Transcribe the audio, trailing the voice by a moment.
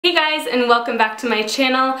Hey guys, and welcome back to my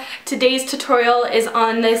channel. Today's tutorial is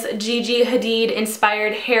on this Gigi Hadid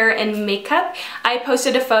inspired hair and makeup. I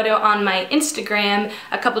posted a photo on my Instagram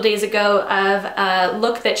a couple days ago of a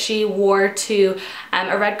look that she wore to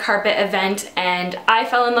a red carpet event, and I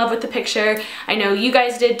fell in love with the picture. I know you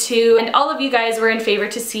guys did too, and all of you guys were in favor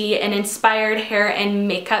to see an inspired hair and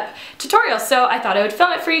makeup tutorial, so I thought I would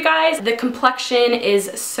film it for you guys. The complexion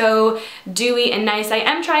is so dewy and nice. I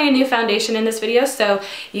am trying a new foundation in this video, so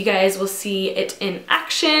you guys will see it in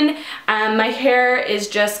action. My hair is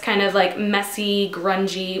just kind of like messy,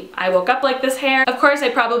 grungy. I woke up like this hair. Of course, I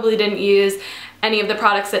probably didn't use any of the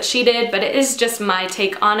products that she did, but it is just my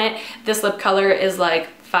take on it. This lip color is like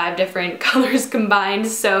 5 different colors combined,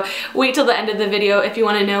 so wait till the end of the video if you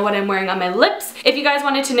want to know what I'm wearing on my lips. If you guys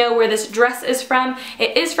wanted to know where this dress is from,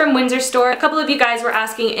 it is from Windsor store. A couple of you guys were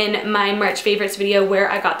asking in my March favorites video where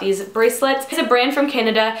I got these bracelets. It's a brand from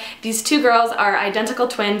Canada. These two girls are identical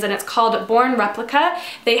twins and it's called Born Replica.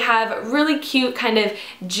 They have really cute kind of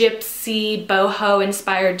gypsy boho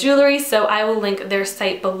inspired jewelry, so I will link their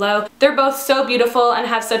site below. They're both so beautiful and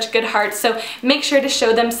have such good hearts, so make sure to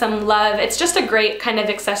show them some love. It's just a great kind of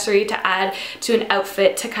accessory to add to an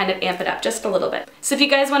outfit to kind of amp it up just a little bit. So if you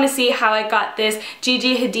guys want to see how I got this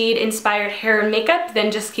Gigi Hadid inspired hair and makeup,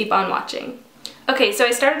 then just keep on watching. Okay, so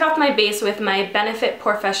I started off my base with my Benefit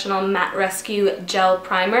Professional Matte Rescue Gel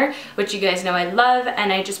Primer, which you guys know I love,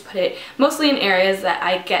 and I just put it mostly in areas that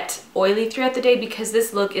I get oily throughout the day because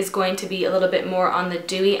this look is going to be a little bit more on the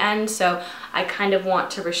dewy end, so I kind of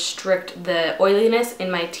want to restrict the oiliness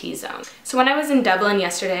in my T-zone. So when I was in Dublin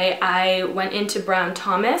yesterday, I went into Brown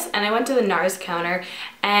Thomas and I went to the Nars counter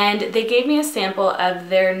and they gave me a sample of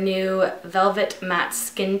their new Velvet Matte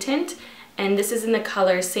Skin Tint. And this is in the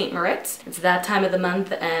color St. Moritz. It's that time of the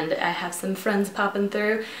month and I have some friends popping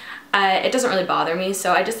through. It doesn't really bother me,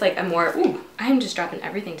 so I just like a more, I'm just dropping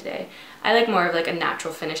everything today. I like more of like a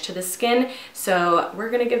natural finish to the skin, so we're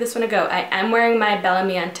gonna give this one a go. I am wearing my Bella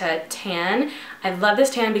Mienta tan. I love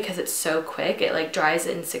this tan because it's so quick. It like dries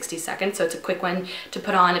in 60 seconds, so it's a quick one to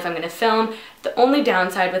put on if I'm gonna film. The only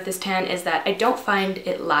downside with this tan is that I don't find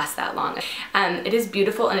it lasts that long. It is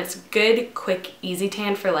beautiful and it's good, quick, easy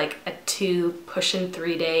tan for like a 2, pushing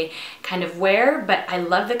 3 day kind of wear, but I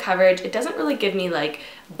love the coverage. It doesn't really give me like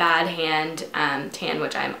bad hand tan,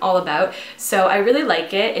 which I'm all about, so I really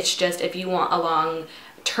like it. It's just if you want a long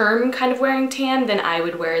term kind of wearing tan, then I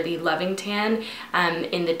would wear the Loving Tan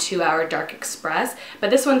in the 2-hour Dark Express, but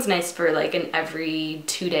this one's nice for like an every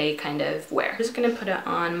 2 day kind of wear. I'm just gonna put it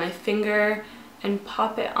on my finger and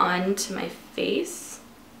pop it onto my face,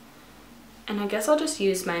 and I guess I'll just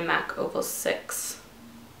use my MAC Oval 6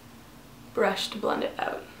 brush to blend it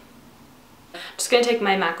out. I'm just gonna take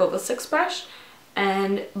my MAC Oval 6 brush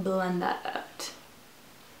and blend that out.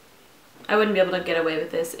 I wouldn't be able to get away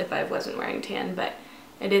with this if I wasn't wearing tan, but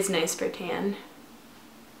it is nice for tan.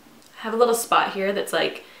 I have a little spot here that's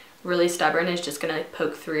like really stubborn and it's just gonna like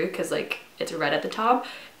poke through because like it's red at the top,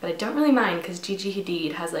 but I don't really mind because Gigi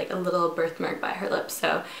Hadid has like a little birthmark by her lips,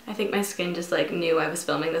 so I think my skin just like knew I was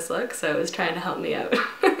filming this look, so it was trying to help me out.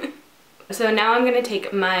 So now I'm gonna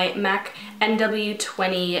take my MAC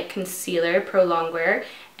NW20 concealer, ProLongwear,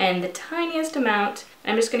 and the tiniest amount,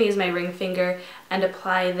 I'm just gonna use my ring finger and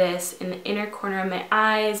apply this in the inner corner of my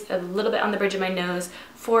eyes, a little bit on the bridge of my nose,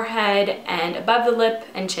 forehead, and above the lip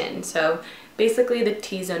and chin. So basically the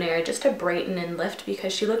T-zone area, just to brighten and lift,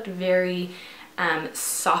 because she looked very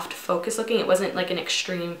soft focus looking. It wasn't like an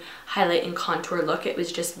extreme highlight and contour look. It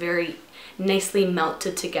was just very nicely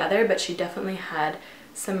melted together, but she definitely had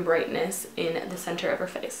some brightness in the center of her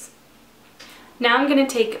face. Now I'm going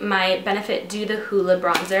to take my Benefit Do the Hoola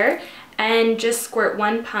bronzer and just squirt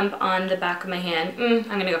 1 pump on the back of my hand. I'm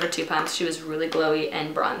going to go for 2 pumps. She was really glowy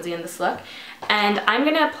and bronzy in this look. And I'm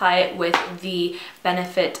going to apply it with the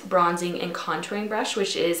Benefit Bronzing and Contouring brush,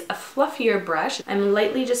 which is a fluffier brush. I'm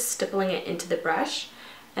lightly just stippling it into the brush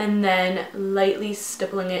and then lightly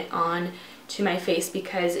stippling it on to my face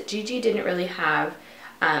because Gigi didn't really have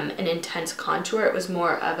an intense contour. It was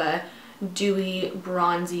more of a dewy,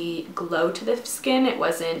 bronzy glow to the skin. It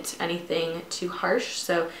wasn't anything too harsh,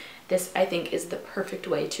 so this I think is the perfect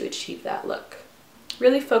way to achieve that look.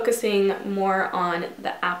 Really focusing more on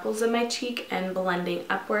the apples of my cheek and blending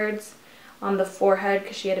upwards on the forehead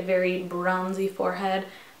because she had a very bronzy forehead,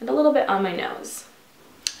 and a little bit on my nose.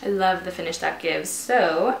 I love the finish that gives.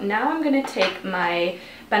 So now I'm going to take my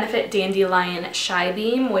Benefit Dandilion Shy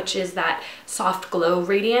Beam, which is that soft glow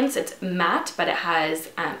radiance. It's matte, but it has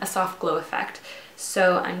a soft glow effect.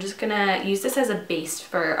 So I'm just gonna use this as a base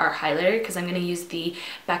for our highlighter because I'm gonna use the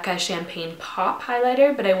Becca Champagne Pop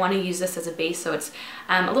highlighter, but I want to use this as a base so it's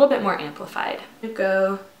a little bit more amplified. I'm gonna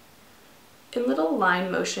go in little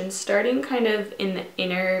line motions, starting kind of in the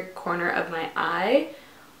inner corner of my eye,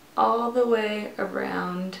 all the way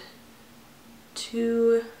around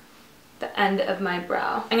to the end of my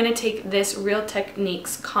brow. I'm going to take this Real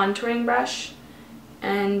Techniques contouring brush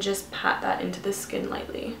and just pat that into the skin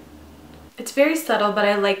lightly. It's very subtle, but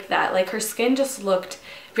I like that. Like, her skin just looked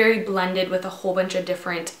very blended with a whole bunch of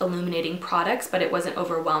different illuminating products, but it wasn't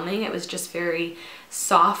overwhelming. It was just very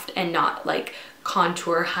soft and not like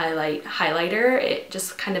contour highlighter. It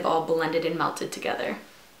just kind of all blended and melted together.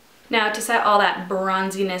 Now, to set all that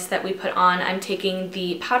bronziness that we put on, I'm taking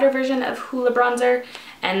the powder version of Hoola bronzer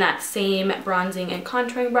and that same bronzing and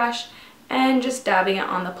contouring brush and just dabbing it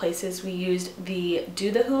on the places we used the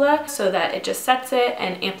Do the Hoola so that it just sets it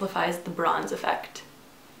and amplifies the bronze effect.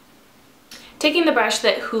 Taking the brush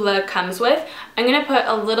that Hoola comes with, I'm going to put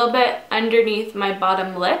a little bit underneath my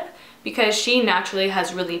bottom lip because she naturally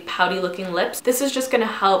has really pouty looking lips. This is just going to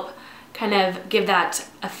help kind of give that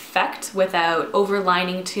effect without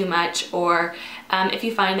overlining too much, or if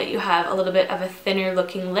you find that you have a little bit of a thinner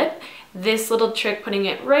looking lip, this little trick, putting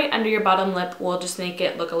it right under your bottom lip, will just make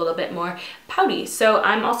it look a little bit more pouty. So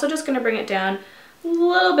I'm also just going to bring it down a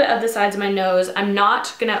little bit of the sides of my nose. I'm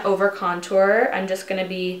not going to over contour. I'm just going to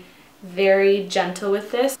be very gentle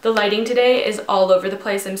with this. The lighting today is all over the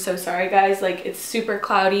place. I'm so sorry guys, like it's super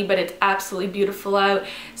cloudy, but it's absolutely beautiful out.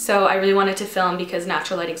 So I really wanted to film because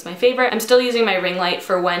natural lighting is my favorite. I'm still using my ring light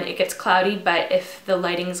for when it gets cloudy, but if the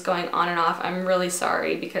lighting is going on and off, I'm really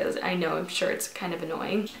sorry because I know I'm sure it's kind of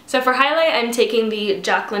annoying. So for highlight, I'm taking the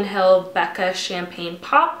Jaclyn Hill Becca Champagne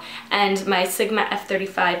Pop and my Sigma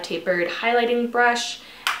F35 tapered highlighting brush,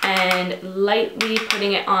 and lightly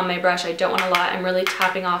putting it on my brush. I don't want a lot. I'm really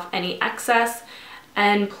tapping off any excess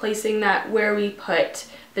and placing that where we put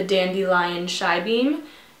the Dandelion Shy Beam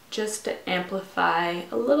just to amplify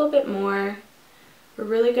a little bit more. We're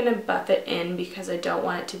really going to buff it in because I don't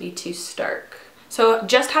want it to be too stark. So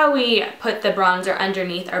just how we put the bronzer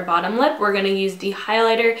underneath our bottom lip, we're going to use the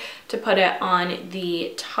highlighter to put it on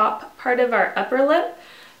the top part of our upper lip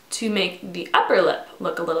to make the upper lip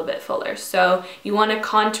look a little bit fuller. So you want to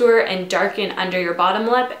contour and darken under your bottom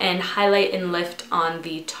lip and highlight and lift on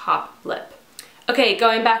the top lip. Okay,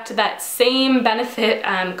 going back to that same Benefit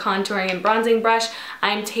contouring and bronzing brush,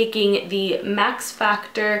 I'm taking the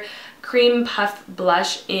MaXfactor Cream Puff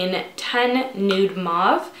Blush in 10 Nude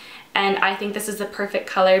Mauve. And I think this is the perfect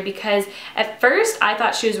color because at first I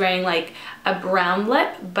thought she was wearing like a brown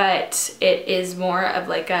lip, but it is more of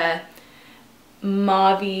like a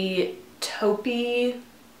mauve-y, taupey,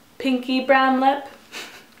 pinky brown lip,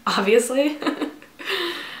 obviously. I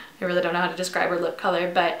really don't know how to describe her lip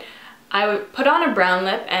color, but I would put on a brown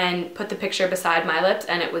lip and put the picture beside my lips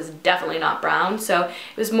and it was definitely not brown. So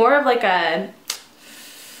it was more of like a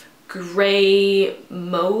gray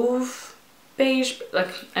mauve beige, like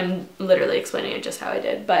I'm literally explaining it just how I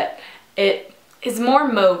did, but it is more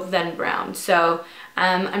mauve than brown. So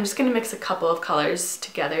I'm just gonna mix a couple of colors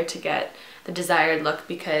together to get the desired look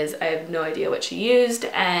because I have no idea what she used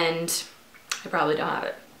and I probably don't have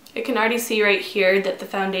it. I can already see right here that the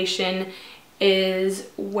foundation is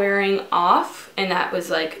wearing off, and that was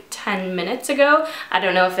like 10 minutes ago. I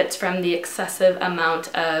don't know if it's from the excessive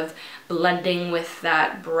amount of blending with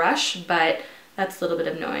that brush, but that's a little bit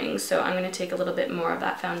annoying. So I'm going to take a little bit more of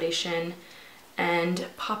that foundation and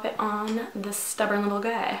pop it on this stubborn little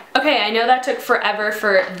guy. Okay, I know that took forever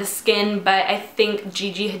for the skin, but I think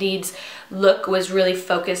Gigi Hadid's look was really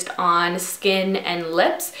focused on skin and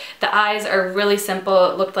lips. The eyes are really simple.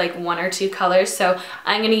 It looked like one or two colors, so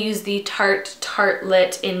I'm going to use the Tarte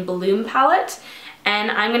Tartlette in Bloom palette, and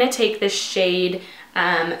I'm going to take this shade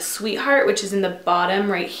Sweetheart, which is in the bottom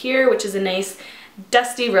right here, which is a nice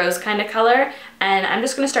dusty rose kind of color, and I'm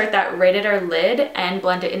just going to start that right at our lid and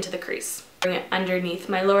blend it into the crease. Bring it underneath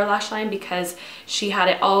my lower lash line because she had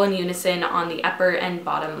it all in unison on the upper and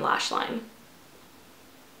bottom lash line.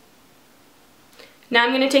 Now I'm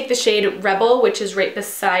going to take the shade Rebel, which is right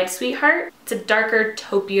beside Sweetheart. It's a darker,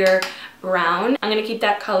 taupier brown. I'm going to keep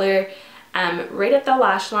that color right at the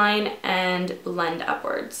lash line and blend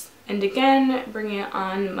upwards. And again, bring it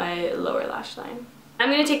on my lower lash line. I'm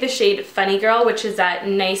going to take the shade Funny Girl, which is that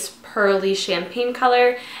nice pearly champagne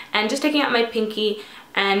color, and just taking out my pinky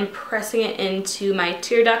and pressing it into my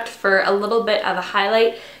tear duct for a little bit of a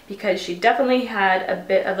highlight because she definitely had a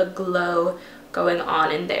bit of a glow going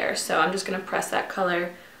on in there. So I'm just going to press that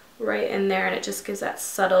color right in there and it just gives that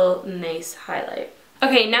subtle, nice highlight.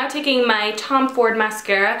 Okay, now taking my Ford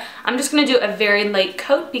Mascara, I'm just going to do a very light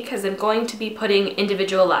coat because I'm going to be putting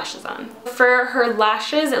individual lashes on. For her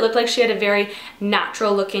lashes, it looked like she had a very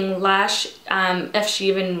natural looking lash. If she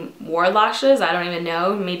even wore lashes, I don't even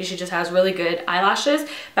know. Maybe she just has really good eyelashes.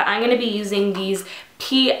 But I'm going to be using these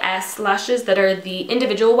PS lashes that are the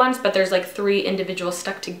individual ones, but there's like 3 individuals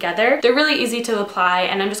stuck together. They're really easy to apply,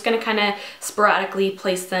 and I'm just going to kind of sporadically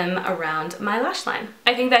place them around my lash line.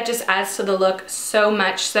 I think that just adds to the look so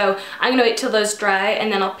much, so I'm going to wait till those dry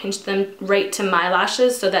and then I'll pinch them right to my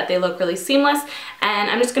lashes so that they look really seamless. And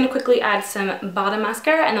I'm just going to quickly add some bottom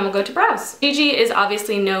mascara and then we'll go to brows. Gigi is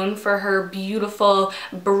obviously known for her beautiful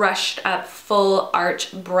brushed up full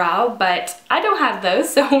arch brow, but I don't have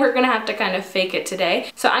those, so we're going to have to kind of fake it today.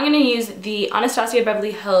 So I'm going to use the Anastasia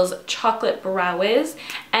Beverly Hills Chocolate Brow Wiz,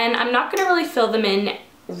 and I'm not going to really fill them in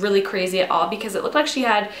really crazy at all because it looked like she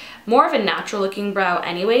had more of a natural looking brow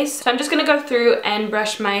anyways. So I'm just going to go through and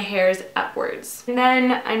brush my hairs upwards. And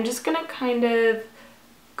then I'm just going to kind of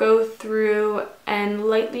go through and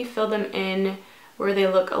lightly fill them in where they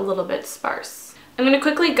look a little bit sparse. I'm going to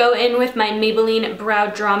quickly go in with my Maybelline Brow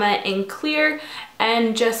Drama in Clear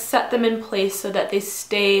and just set them in place so that they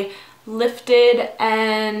stay lifted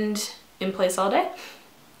and in place all day.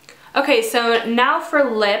 Okay, so now for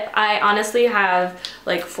lip, I honestly have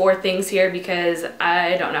like 4 things here because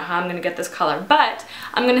I don't know how I'm going to get this color, but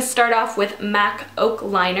I'm going to start off with MAC Oak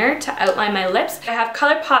Liner to outline my lips. I have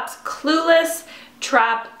Colourpop's Clueless,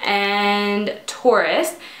 Trap, and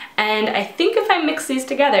Taurus, and I think if I mix these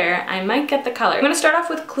together, I might get the color. I'm going to start off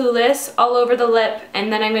with Clueless all over the lip,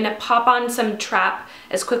 and then I'm going to pop on some Trap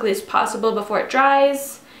as quickly as possible before it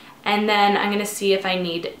dries, and then I'm going to see if I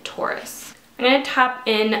need Taurus. I'm going to tap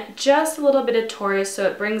in just a little bit of Taurus so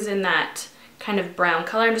it brings in that kind of brown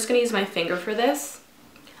color. I'm just going to use my finger for this.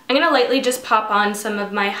 I'm going to lightly just pop on some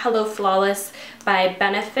of my Hello Flawless by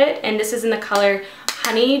Benefit, and this is in the color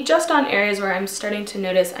Honey, just on areas where I'm starting to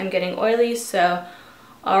notice I'm getting oily, so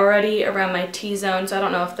already around my T-zone, so I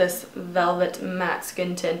don't know if this Velvet Matte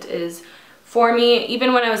Skin Tint is for me.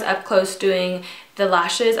 Even when I was up close doing the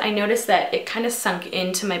lashes, I noticed that it kind of sunk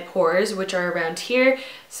into my pores, which are around here,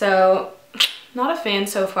 so not a fan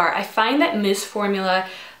so far. I find that Mousse Formula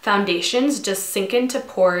foundations just sink into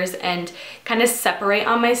pores and kind of separate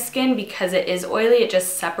on my skin because it is oily, it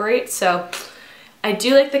just separates, so I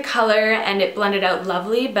do like the color and it blended out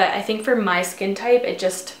lovely, but I think for my skin type it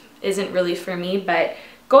just isn't really for me. But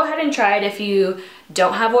go ahead and try it if you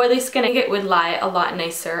don't have oily skin. I think it would lie a lot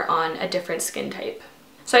nicer on a different skin type.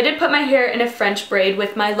 So I did put my hair in a French braid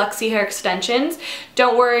with my Luxie hair extensions.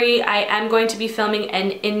 Don't worry, I am going to be filming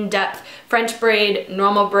an in-depth French braid,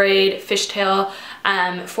 normal braid, fishtail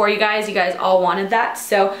for you guys. You guys all wanted that,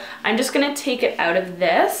 so I'm just gonna take it out of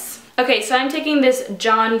this. Okay, so I'm taking this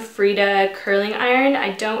John Frieda curling iron.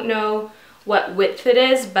 I don't know what width it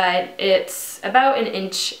is, but it's about 1.25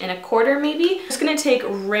 inches maybe. I'm just gonna take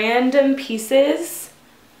random pieces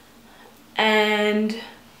and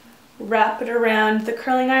wrap it around the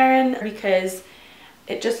curling iron because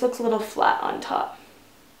it just looks a little flat on top.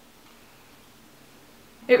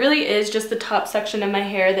 It really is just the top section of my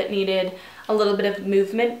hair that needed a little bit of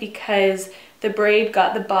movement because the braid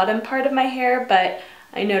got the bottom part of my hair, but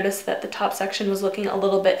I noticed that the top section was looking a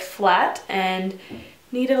little bit flat and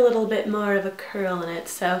needed a little bit more of a curl in it,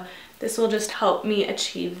 so this will just help me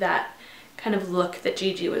achieve that kind of look that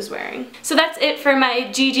Gigi was wearing. So that's it for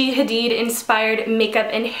my Gigi Hadid inspired makeup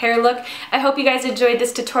and hair look. I hope you guys enjoyed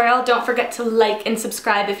this tutorial. Don't forget to like and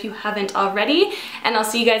subscribe if you haven't already, and I'll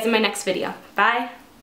see you guys in my next video. Bye!